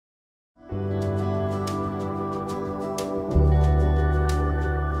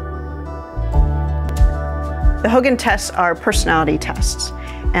The Hogan tests are personality tests,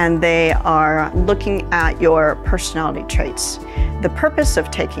 and they are looking at your personality traits. The purpose of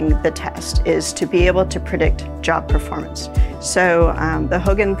taking the test is to be able to predict job performance. So the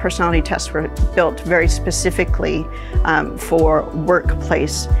Hogan personality tests were built very specifically for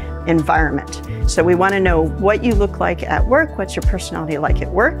workplace environment. So we want to know what you look like at work, what's your personality like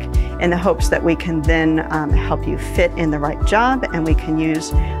at work, in the hopes that we can then help you fit in the right job, and we can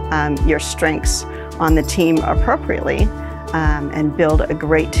use your strengths on the team appropriately and build a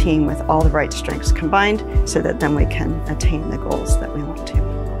great team with all the right strengths combined, so that then we can attain the goals that we want to.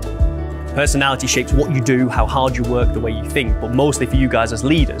 Personality shapes what you do, how hard you work, the way you think, but mostly for you guys as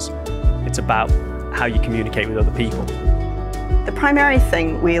leaders, it's about how you communicate with other people. The primary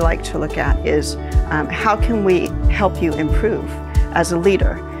thing we like to look at is how can we help you improve as a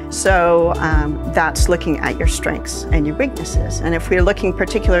leader. So that's looking at your strengths and your weaknesses. And if we're looking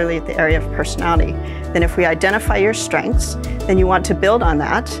particularly at the area of personality, then if we identify your strengths, then you want to build on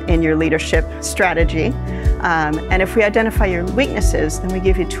that in your leadership strategy. And if we identify your weaknesses, then we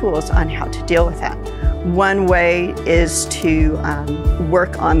give you tools on how to deal with that. One way is to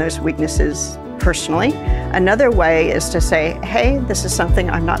work on those weaknesses personally. Another way is to say, hey, this is something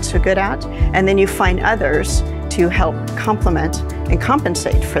I'm not so good at, and then you find others to help complement and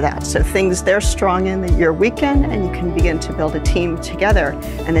compensate for that. So things they're strong in that you're weak in, and you can begin to build a team together,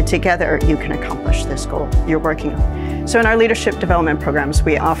 and then together you can accomplish this goal you're working on. So in our leadership development programs,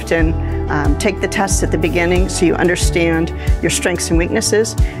 we often take the tests at the beginning so you understand your strengths and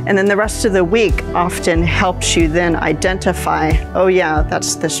weaknesses, and then the rest of the week often helps you then identify, oh yeah,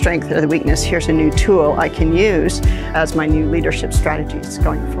 that's the strength or the weakness, here's a new tool I can use as my new leadership strategies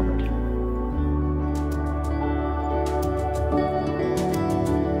going forward.